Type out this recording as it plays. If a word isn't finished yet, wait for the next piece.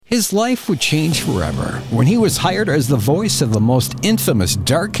His life would change forever when he was hired as the voice of the most infamous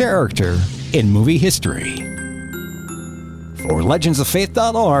dark character in movie history. For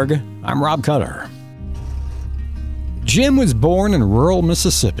legendsoffaith.org, I'm Rob Cutter. Jim was born in rural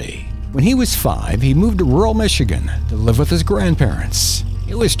Mississippi. When he was 5, he moved to rural Michigan to live with his grandparents.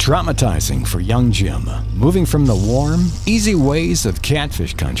 It was traumatizing for young Jim, moving from the warm, easy ways of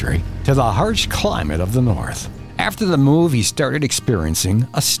catfish country to the harsh climate of the north. After the move, he started experiencing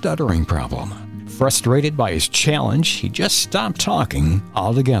a stuttering problem. Frustrated by his challenge, he just stopped talking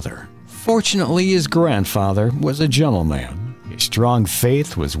altogether. Fortunately, his grandfather was a gentleman. His strong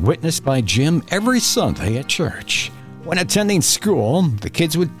faith was witnessed by Jim every Sunday at church. When attending school, the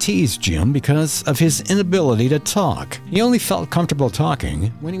kids would tease Jim because of his inability to talk. He only felt comfortable talking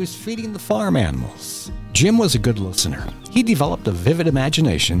when he was feeding the farm animals. Jim was a good listener. He developed a vivid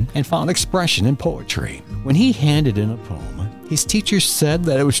imagination and found expression in poetry. When he handed in a poem, his teacher said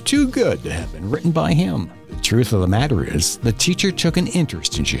that it was too good to have been written by him. The truth of the matter is, the teacher took an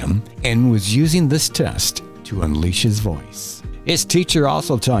interest in Jim and was using this test to unleash his voice. His teacher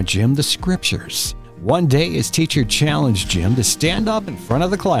also taught Jim the scriptures. One day, his teacher challenged Jim to stand up in front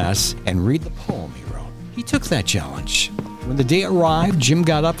of the class and read the poem he wrote. He took that challenge. When the day arrived, Jim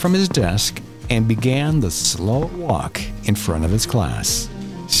got up from his desk and began the slow walk in front of his class.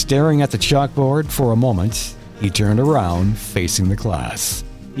 Staring at the chalkboard for a moment, he turned around, facing the class.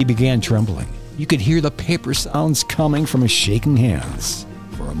 He began trembling. You could hear the paper sounds coming from his shaking hands.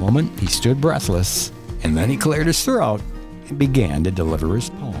 For a moment, he stood breathless, and then he cleared his throat and began to deliver his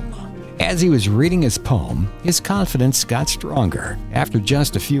poem. As he was reading his poem, his confidence got stronger. After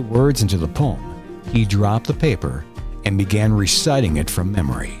just a few words into the poem, he dropped the paper and began reciting it from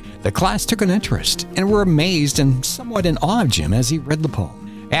memory. The class took an interest and were amazed and somewhat in awe of Jim as he read the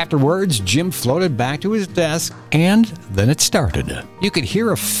poem. Afterwards, Jim floated back to his desk, and then it started. You could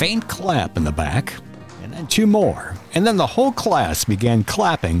hear a faint clap in the back, and then 2 more, and then the whole class began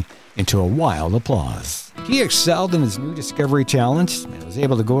clapping into a wild applause. He excelled in his new discovery talent and was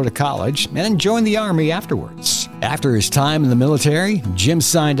able to go to college and then join the Army afterwards. After his time in the military, Jim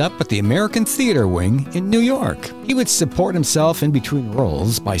signed up with the American Theater Wing in New York. He would support himself in between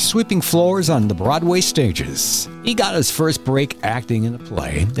roles by sweeping floors on the Broadway stages. He got his first break acting in a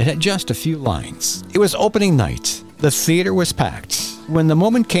play that had just a few lines. It was opening night. The theater was packed. When the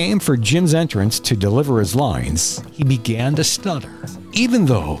moment came for Jim's entrance to deliver his lines, he began to stutter. Even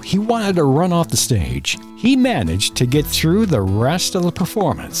though he wanted to run off the stage, he managed to get through the rest of the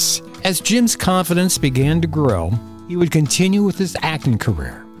performance. As Jim's confidence began to grow, he would continue with his acting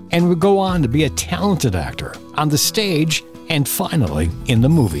career and would go on to be a talented actor on the stage and finally in the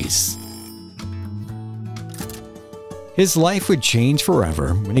movies. His life would change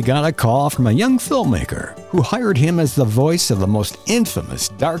forever when he got a call from a young filmmaker who hired him as the voice of the most infamous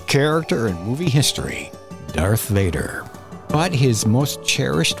dark character in movie history, Darth Vader. But his most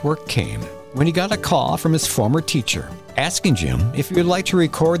cherished work came when he got a call from his former teacher, asking Jim if he would like to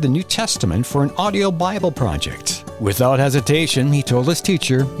record the New Testament for an audio Bible project. Without hesitation, he told his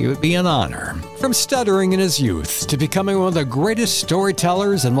teacher it would be an honor. From stuttering in his youth to becoming one of the greatest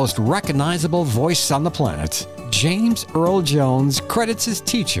storytellers and most recognizable voice on the planet, James Earl Jones credits his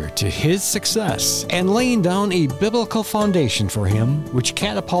teacher to his success and laying down a biblical foundation for him, which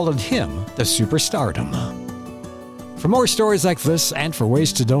catapulted him to superstardom. For more stories like this and for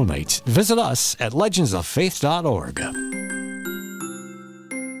ways to donate, visit us at legendsoffaith.org.